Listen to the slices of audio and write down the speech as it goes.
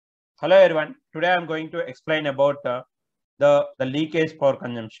Hello everyone. Today I am going to explain about the leakage power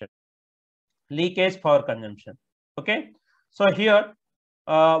consumption. Leakage power consumption. Okay. So here,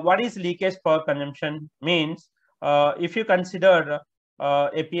 what is leakage power consumption means? If you consider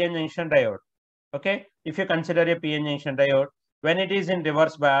a PN junction diode, okay. If you consider a PN junction diode, when it is in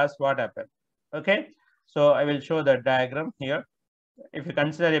reverse bias, what happens? Okay. So I will show the diagram here. If you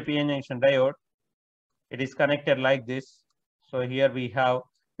consider a PN junction diode, it is connected like this. So here we have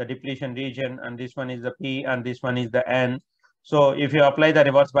the depletion region, and this one is the P and this one is the N. So if you apply the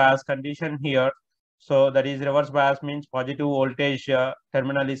reverse bias condition here, so that is reverse bias means positive voltage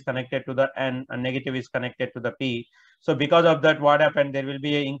terminal is connected to the N and negative is connected to the P. So because of that, what happened? There will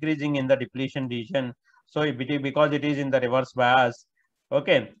be a increasing in the depletion region. So because it is in the reverse bias,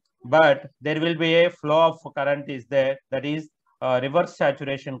 okay, but there will be a flow of current is there, that is reverse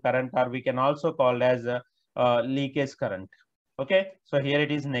saturation current, or we can also call as leakage current. Okay, so here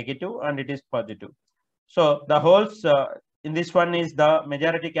it is negative and it is positive. So the holes in this one is the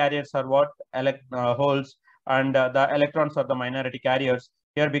majority carriers are what holes, and the electrons are the minority carriers.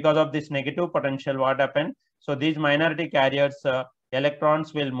 Here, because of this negative potential, what happened? So these minority carriers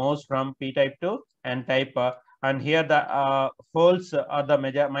electrons will move from P type to N type, and here the holes are the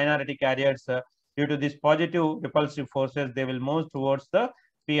minority carriers. Due to this positive repulsive forces, they will move towards the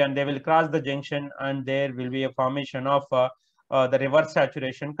P and they will cross the junction, and there will be a formation of the reverse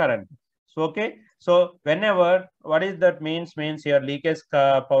saturation current. So okay, so whenever, what is that means here leakage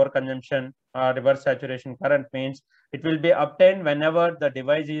power consumption reverse saturation current means it will be obtained whenever the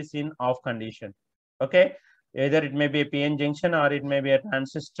device is in off condition. Okay, either it may be a PN junction or it may be a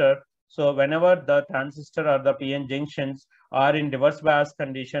transistor. So whenever the transistor or the PN junctions are in reverse bias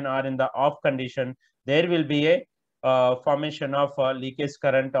condition or in the off condition, there will be a formation of leakage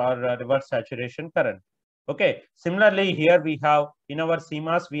current or reverse saturation current. Okay, similarly here we have in our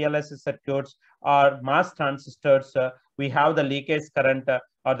Cmos VLSI circuits or MOS transistors, we have the leakage current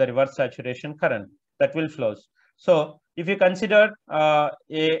or the reverse saturation current that will flows. So if you consider a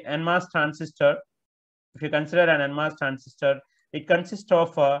NMOS transistor, if you consider an NMOS transistor, it consists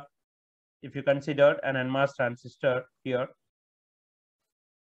of if you consider an NMOS transistor here,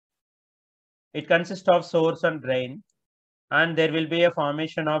 it consists of source and drain, and there will be a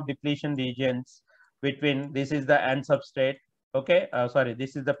formation of depletion regions between, this is the N substrate, okay, sorry,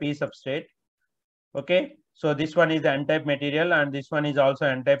 this is the P substrate, okay. So this one is the N-type material and this one is also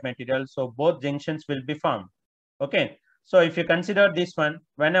N-type material. So both junctions will be formed, okay. So if you consider this one,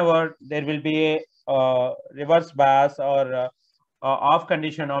 whenever there will be a reverse bias or off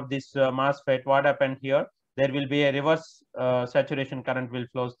condition of this MOSFET, what happened here? There will be a reverse saturation current will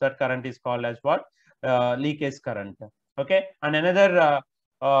flows. That current is called as what? Leakage current. Okay, and another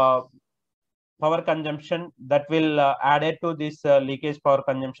power consumption that will added to this leakage power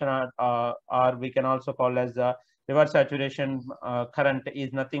consumption, or we can also call as reverse saturation current,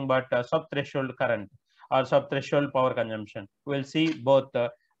 is nothing but sub-threshold current or sub-threshold power consumption. We'll see both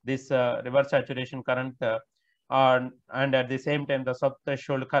this reverse saturation current and at the same time the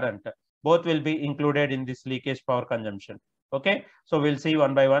sub-threshold current, both will be included in this leakage power consumption. Okay, so we'll see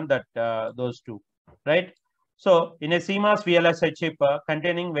one by one that those two, right? So in a CMOS VLSI chip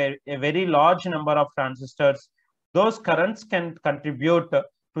containing a very large number of transistors, those currents can contribute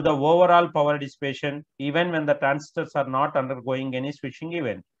to the overall power dissipation even when the transistors are not undergoing any switching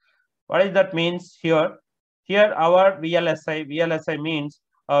event. What does that means here? Here our VLSI means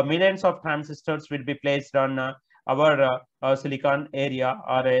millions of transistors will be placed on our silicon area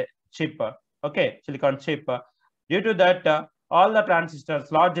or a chip, okay, silicon chip. Due to that, all the transistors,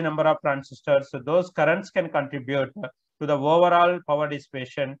 large number of transistors, so those currents can contribute to the overall power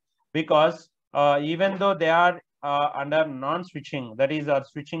dissipation, because even though they are under non-switching, that is our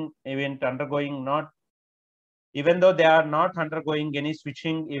switching event undergoing not, even though they are not undergoing any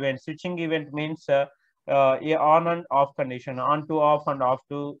switching event means a on and off condition, on to off and off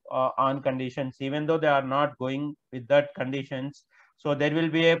to on conditions, even though they are not going with that conditions, so there will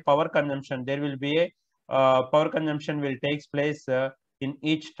be a power consumption, there will be a power consumption will takes place in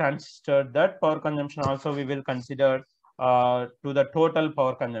each transistor. That power consumption also we will consider to the total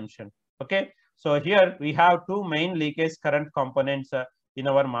power consumption. Okay, so here we have two main leakage current components in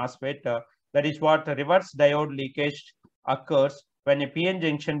our MOSFET. That is what reverse diode leakage occurs when a PN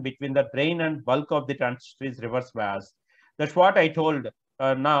junction between the drain and bulk of the transistor is reverse biased. That's what I told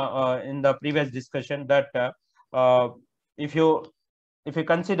now in the previous discussion, that if you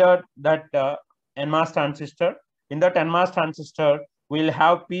consider that NMOS transistor, in that NMOS transistor we'll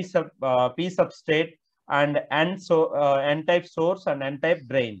have P substrate and N-type source and N-type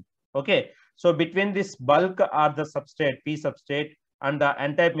drain. Okay, so between this bulk or the substrate, P substrate, and the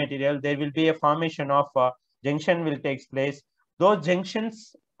N-type material, there will be a formation of junction will take place. Those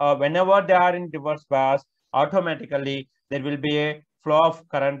junctions, whenever they are in reverse bias, automatically there will be a flow of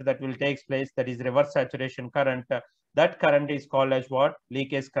current that will take place, that is reverse saturation current. That current is called as what?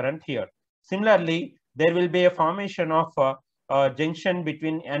 Leakage current here. Similarly, there will be a formation of junction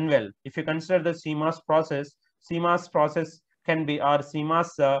between N-well. If you consider the CMOS process can be, or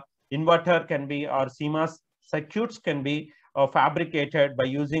CMOS inverter can be, or CMOS circuits can be fabricated by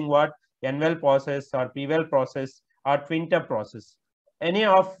using what? N-well process or P-well process or twin-tap process. Any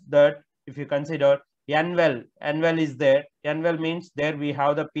of that, if you consider N-well is there. N-well means there we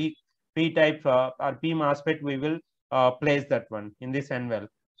have the P-type or P MOSFET, we will place that one in this N-well.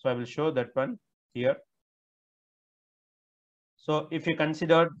 So I will show that one here. So if you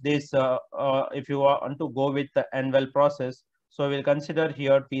consider this, if you want to go with the N-well process, so we'll consider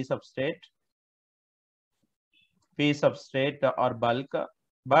here P substrate or bulk.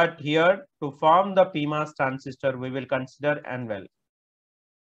 But here to form the PMOS transistor, we will consider N-well.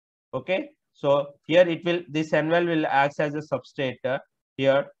 Okay. So here this N-well will act as a substrate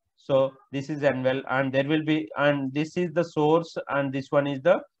here. So this is N-well, and there will be, and this is the source, and this one is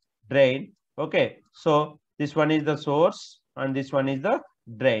the drain. Okay. So this one is the source, and this one is the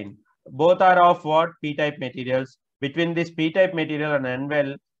drain. Both are of what? P-type materials. Between this P-type material and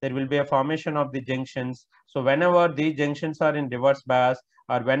N-well, there will be a formation of the junctions. So whenever these junctions are in reverse bias,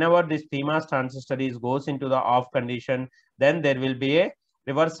 or whenever this PMOS transistor goes into the off condition, then there will be a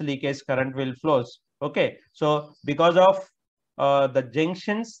reverse leakage current will flows. Okay. So because of the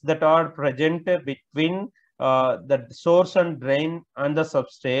junctions that are present between the source and drain and the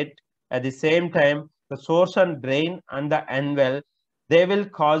substrate, at the same time, the source and drain and the N-well, they will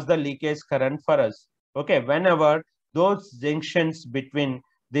cause the leakage current for us. Okay. Whenever those junctions between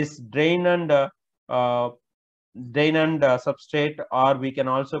this drain and substrate, or we can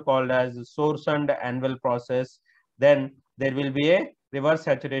also call it as source and N-well process, then there will be a reverse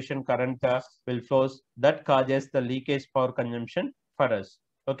saturation current will flows that causes the leakage power consumption for us.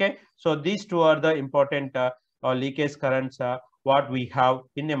 Okay. So these two are the important leakage currents what we have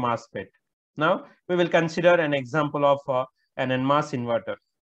in a MOSFET. Now we will consider an example of an NMOS inverter.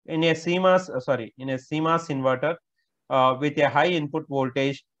 In a CMOS inverter with a high input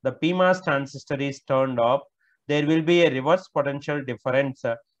voltage, the PMOS transistor is turned off. There will be a reverse potential difference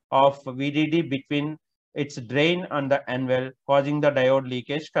of VDD between its drain and the N-well, causing the diode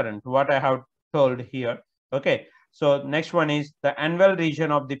leakage current, what I have told here. Okay. So next one is the N-well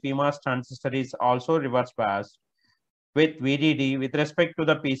region of the PMOS transistor is also reverse biased with VDD with respect to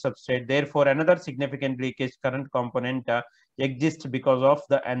the P substrate. Therefore, another significant leakage current component exists because of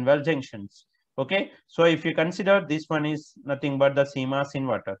the N-well junctions. Okay. So if you consider this one is nothing but the CMOS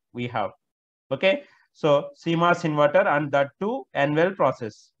inverter we have. Okay. So CMOS inverter, and that too N-well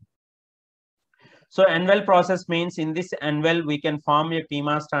process. So N-well process means in this N-well we can form a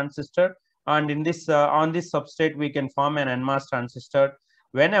PMOS transistor, and in this on this substrate we can form an NMOS transistor.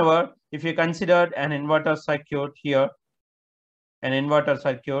 Whenever, if you consider an inverter circuit here, an inverter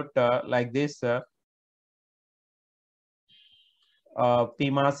circuit like this PMOS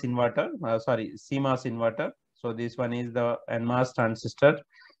inverter, CMOS inverter. So this one is the NMOS transistor.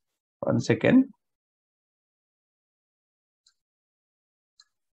 One second.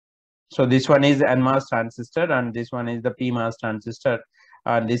 So this one is NMOS transistor, and this one is the PMOS transistor,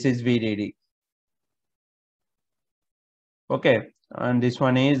 and this is VDD. Okay, and this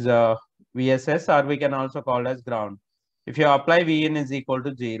one is VSS, or we can also call as ground. If you apply Vin is equal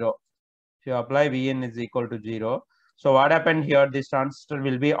to 0, so what happened here? This transistor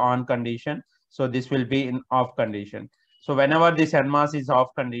will be on condition, so this will be in off condition. So whenever this NMOS is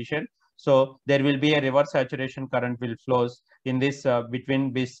off condition, so there will be a reverse saturation current will flows in this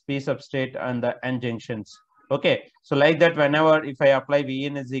between this P substrate and the N junctions. Okay. So like that, whenever if I apply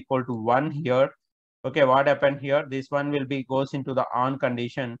Vin is equal to 1 here, okay, what happened here? This one will be goes into the on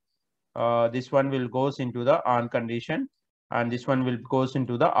condition. This one will goes into the on condition, and this one will goes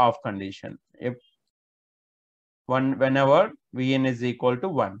into the off condition. If whenever Vn is equal to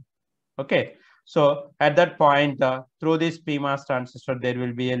 1. Okay. So at that point, through this PMOS transistor, there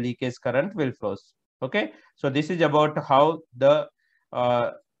will be a leakage current will flows. Okay. So this is about how the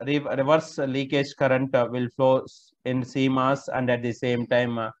reverse leakage current will flow in CMOS, and at the same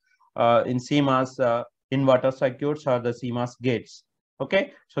time in CMOS inverter circuits or the CMOS gates.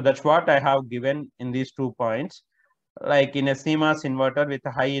 Okay. So that's what I have given in these 2 points. Like in a CMOS inverter with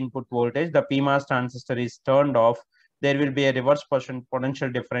a high input voltage, the PMOS transistor is turned off. There will be a reverse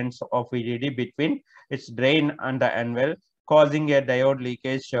potential difference of VDD between its drain and the N-well, causing a diode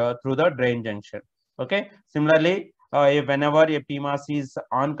leakage through the drain junction. Okay. Similarly, whenever a PMOS is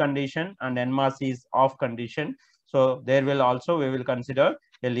on condition and NMOS is off condition. So there will also we will consider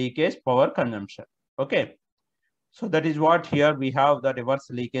a leakage power consumption. Okay. So that is what here we have the reverse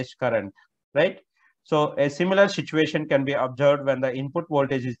leakage current, right? So a similar situation can be observed when the input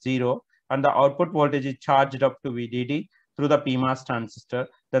voltage is 0 and the output voltage is charged up to VDD through the PMOS transistor.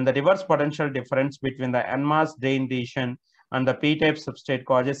 Then the reverse potential difference between the NMOS drain region and the P-type substrate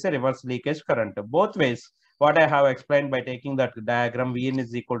causes a reverse leakage current. Both ways, what I have explained by taking that diagram, Vn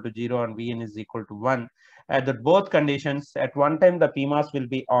is equal to 0 and Vn is equal to 1. At the both conditions, at one time the PMOS will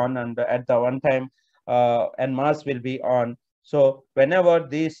be on and at the one time NMOS will be on. So whenever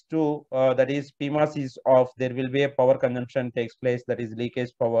these two, that is PMOS is off, there will be a power consumption takes place, that is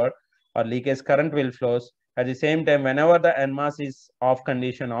leakage power or leakage current will flows. At the same time, whenever the NMOS is off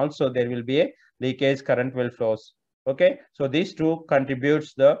condition, also there will be a leakage current will flows. Okay, so these two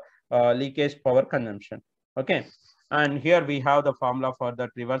contributes the leakage power consumption. Okay, and here we have the formula for the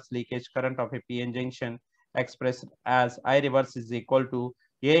reverse leakage current of a PN junction expressed as I reverse is equal to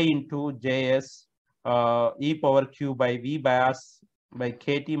A into JS e power q by V bias by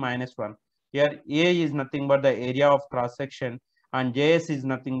KT minus 1. Here A is nothing but the area of cross section and JS is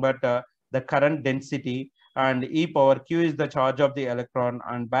nothing but the current density, and e power q is the charge of the electron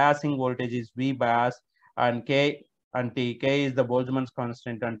and biasing voltage is V bias, and K and T. K is the Boltzmann's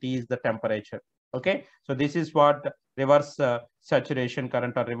constant and T is the temperature. Okay, so this is what reverse saturation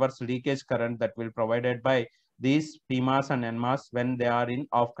current or reverse leakage current that will provided by these PMOS and NMOS when they are in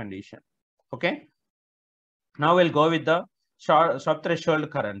off condition. Okay, now we'll go with the sub-threshold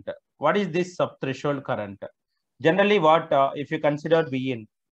current. What is this sub-threshold current? Generally, what if you consider Vin,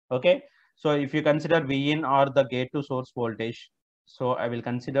 okay? So if you consider Vin or the gate to source voltage, so I will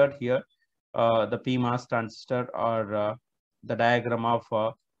consider here the PMOS transistor or the diagram of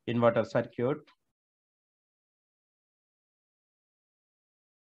inverter circuit.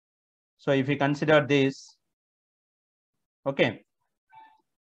 So if you consider this, okay,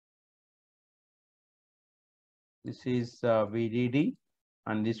 this is VDD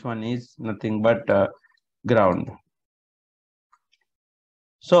and this one is nothing but ground.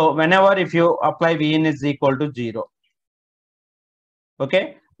 So whenever if you apply Vn is equal to 0,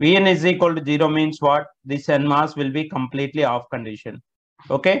 okay, Vn is equal to 0 means what? This NMOS will be completely off condition,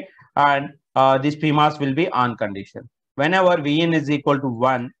 okay, and this PMOS will be on condition. Whenever Vn is equal to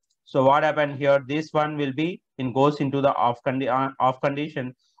 1, so what happened here? This one will be goes into the off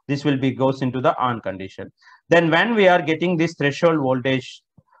condition. This will be goes into the on condition. Then when we are getting this threshold voltage,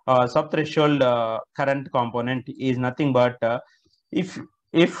 sub-threshold current component is nothing but if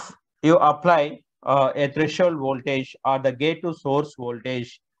you apply a threshold voltage or the gate to source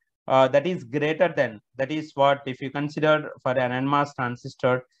voltage that is greater than, that is what if you consider for an NMOS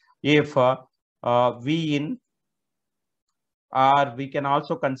transistor, if Vin, or we can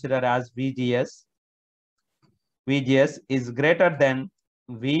also consider as VGS is greater than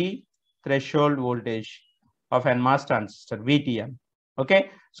V threshold voltage of NMOS transistor, VTM. Okay,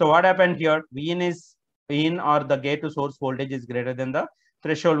 so what happened here? Vin is in or the gate to source voltage is greater than the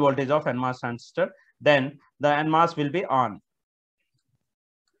threshold voltage of NMOS transistor, then the NMOS will be on.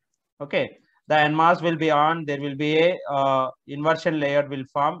 Okay, the NMOS will be on. There will be a inversion layer will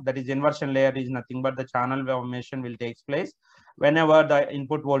form. That is, inversion layer is nothing but the channel formation will take place whenever the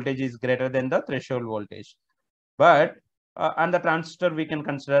input voltage is greater than the threshold voltage. But and the transistor we can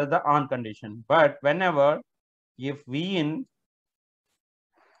consider the on condition. But whenever if Vin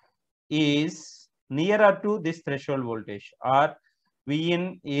is nearer to this threshold voltage or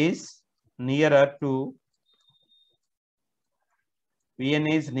Vn is nearer to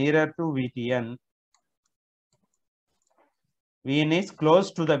VTN, Vn is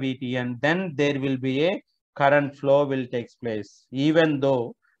close to the VTN, then there will be a current flow will take place, even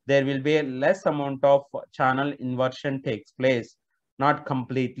though there will be a less amount of channel inversion takes place, not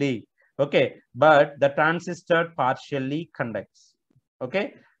completely. Okay, but the transistor partially conducts.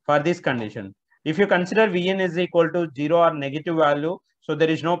 Okay, for this condition, if you consider Vn is equal to 0 or negative value, so there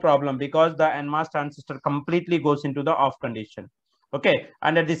is no problem because the NMOS transistor completely goes into the off condition. Okay,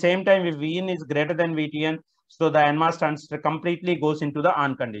 and at the same time, if Vn is greater than VTN, so the NMOS transistor completely goes into the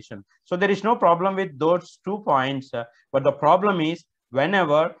on condition. So there is no problem with those 2 points, but the problem is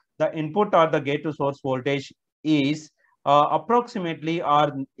whenever the input or the gate to source voltage is approximately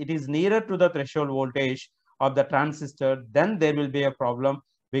or it is nearer to the threshold voltage of the transistor, then there will be a problem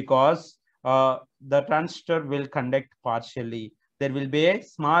because the transistor will conduct partially. There will be a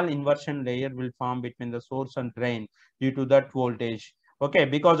small inversion layer will form between the source and drain due to that voltage. Okay,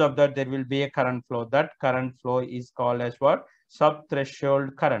 because of that, there will be a current flow. That current flow is called as what?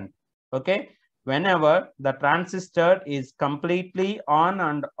 Sub-threshold current. Okay, whenever the transistor is completely on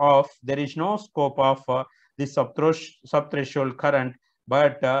and off, there is no scope of the subthreshold current.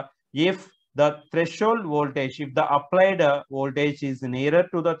 But if the threshold voltage, if the applied voltage is nearer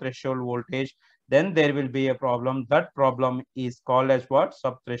to the threshold voltage, then there will be a problem. That problem is called as what?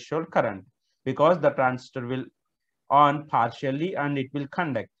 Subthreshold current, because the transistor will on partially and it will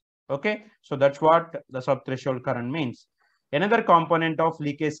conduct. Okay, so that's what the subthreshold current means. Another component of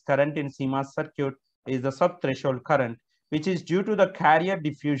leakage current in CMOS circuit is the subthreshold current, which is due to the carrier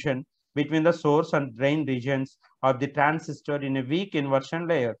diffusion between the source and drain regions of the transistor in a weak inversion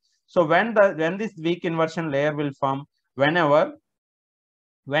layer. So when this weak inversion layer will form, whenever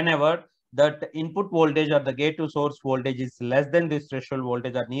that input voltage or the gate to source voltage is less than this threshold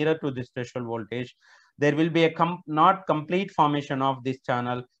voltage or nearer to this threshold voltage, there will be a not complete formation of this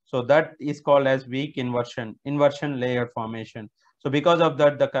channel. So that is called as weak inversion layer formation. So because of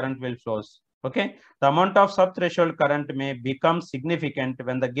that, the current will flows. Okay, the amount of subthreshold current may become significant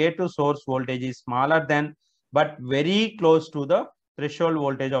when the gate to source voltage is smaller than but very close to the threshold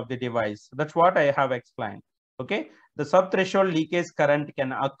voltage of the device. That's what I have explained. Okay, the subthreshold leakage current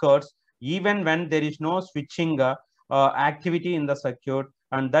can occur even when there is no switching activity in the circuit,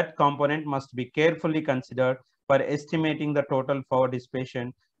 and that component must be carefully considered for estimating the total power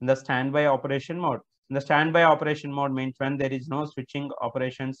dissipation in the standby operation mode. In the standby operation mode means when there is no switching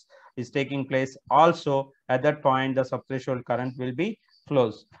operations is taking place. Also, at that point, the subthreshold current will be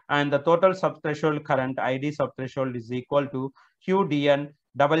flows, and the total subthreshold current ID subthreshold is equal to QDN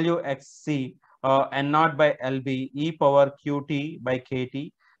WXC N naught by LB e power QT by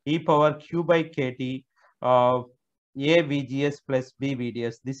KT e power Q by KT A VGS plus B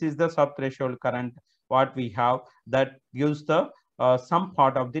VDS. This is the subthreshold current what we have that gives the some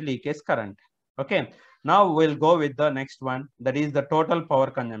part of the leakage current. Okay, now we'll go with the next one, that is the total power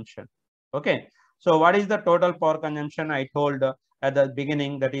consumption. Okay, so what is the total power consumption? I told at the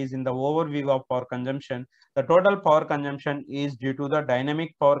beginning, that is in the overview of power consumption. The total power consumption is due to the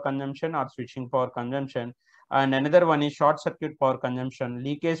dynamic power consumption or switching power consumption, and another one is short circuit power consumption,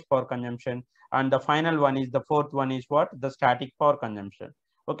 leakage power consumption, and the final one is the fourth one is what? The static power consumption.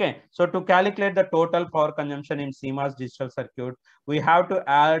 Okay, so to calculate the total power consumption in CMOS digital circuit, we have to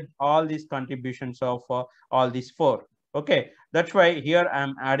add all these contributions of all these four. Okay, that's why here I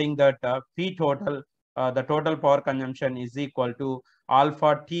am adding that P total, the total power consumption is equal to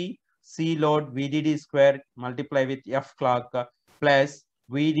alpha T C load VDD square multiply with F clock plus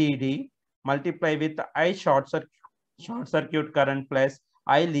VDD multiply with I short circuit current plus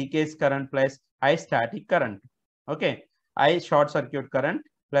I leakage current plus I static current. Okay, I short circuit current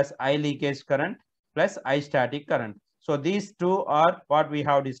plus I leakage current plus I static current. So these two are what we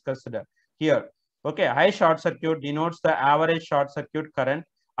have discussed here. Okay, I short circuit denotes the average short circuit current.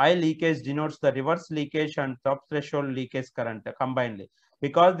 I leakage denotes the reverse leakage and subthreshold leakage current combinedly.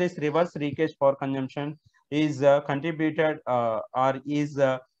 Because this reverse leakage power consumption is contributed or is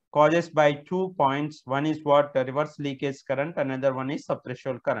causes by 2 points. One is what? Reverse leakage current, another one is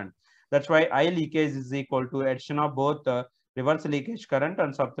subthreshold current. That's why I leakage is equal to addition of both reverse leakage current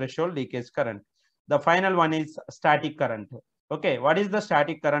and subthreshold leakage current. The final one is static current. Okay, what is the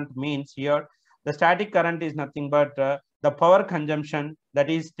static current means here? The static current is nothing but the power consumption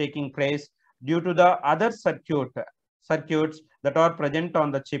that is taking place due to the other circuits that are present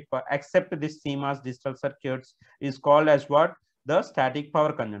on the chip except this CMOS digital circuits is called as what? The static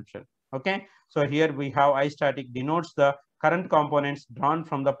power consumption. Okay, so here we have I static denotes the current components drawn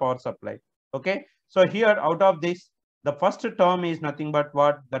from the power supply. Okay, so here out of this, the first term is nothing but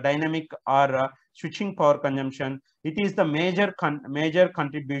what? The dynamic or switching power consumption. It is the major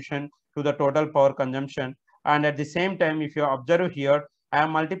contribution to the total power consumption. And at the same time, if you observe here, I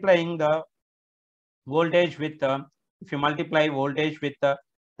am multiplying the voltage with if you multiply voltage with the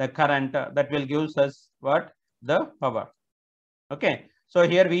current, that will give us what? The power. Okay, so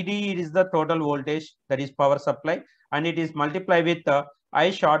here VD is the total voltage, that is power supply, and it is multiplied with I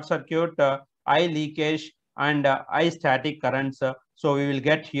short circuit, I leakage, and I static currents. So we will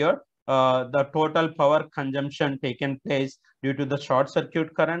get here the total power consumption taken place due to the short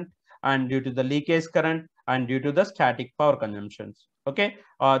circuit current and due to the leakage current and due to the static power consumptions. Okay,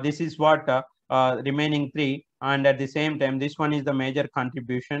 this is what remaining three, and at the same time this one is the major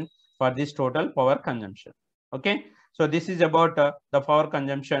contribution for this total power consumption. Okay, so this is about the power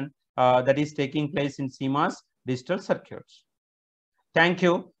consumption that is taking place in CMOS digital circuits. Thank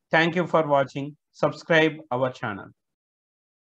you for watching. Subscribe our channel.